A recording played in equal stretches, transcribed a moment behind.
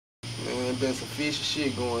Man, been some fishy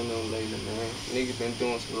shit going on lately, man. Niggas been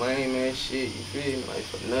doing some lame ass shit, you feel me? Like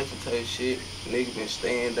for nothing type shit. Niggas been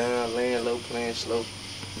staying down, laying low, playing slow.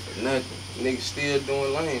 For nothing. Niggas still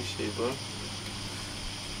doing lame shit, bro.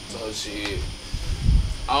 So shit.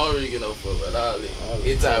 I don't really get no fuck about all that.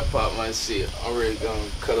 It's time to pop my shit. I'm ready to go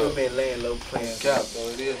cut up. You been laying low, playing cap, though.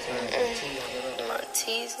 It is time for My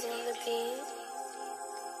T's on the beat.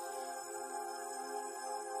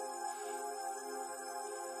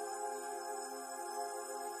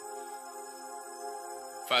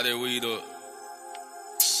 Fire that weed up.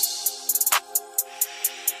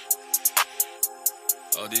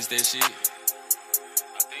 Oh, this that shit? I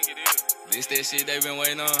think it is. This that shit they been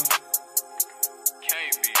waiting on?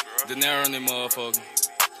 Can't be, bro. Diinero on them motherfucker.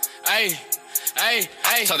 Hey.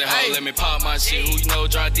 Tell that hoe, let me pop my shit. Who you know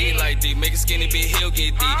drop D like this? Make a skinny bitch, he'll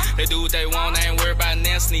get D. They do what they want, I ain't worried about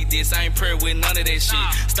now sneak this. I ain't praying with none of that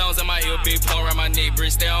shit. Stones in my ear, big pole around my neck.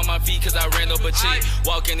 Bricks stay on my feet cause I ran up a chick.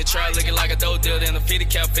 Walk in the trap looking like a dope deal. Then a 50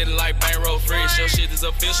 cap fitting like bankroll fresh. Your shit is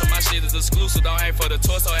official, my shit is exclusive. Don't aim for the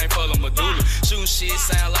torso, aim for the medulla. Shooting shit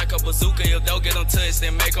sound like a bazooka. If don't get them touched,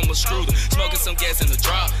 then make them a strudel. Smoking some gas in the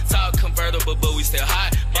drop. Talk convertible, but we still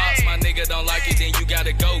hot. Box, my nigga don't like it, then you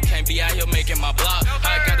gotta go. Can't be out here making my block.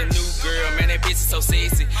 I got a new girl, man, that bitch is so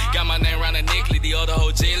sexy. Got my name around the necklace, the other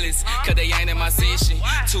hoe jealous. Cause they ain't in my session.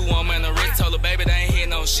 2 women in the wrist, told her, baby, they ain't hitting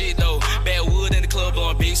no shit though. Bad wood in the club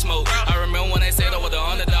blowing big smoke. I remember when they said I was the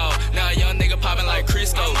underdog. Now a young nigga popping like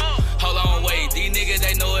Crisco. Hold on, wait, these niggas,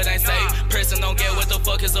 they know it ain't safe. Pressing don't get what the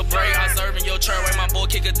fuck is a break. I serving your church, where my boy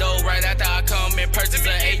kick a dough. Right after I come and purchase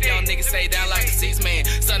an 8, young niggas stay down like a 6 man.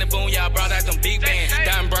 Sunny boom, y'all brought out them big band.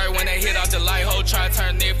 Diamond bright when they hit off the light, hoe try to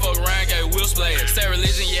turn their fuck around, get wheel splash. Say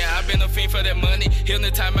religion, yeah, I been a fiend for that money.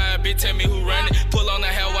 Hypnotize my bitch, tell me who running. Pull on the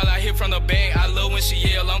hell while I hit from the bag. I love when she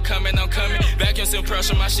yell, I'm coming, I'm coming. Vacuum some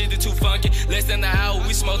pressure, my shit is too funky. Less than an hour,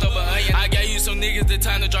 we smoked up an onion. I got you some niggas the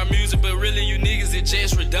time to drop music, but really you niggas is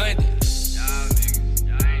just redundant.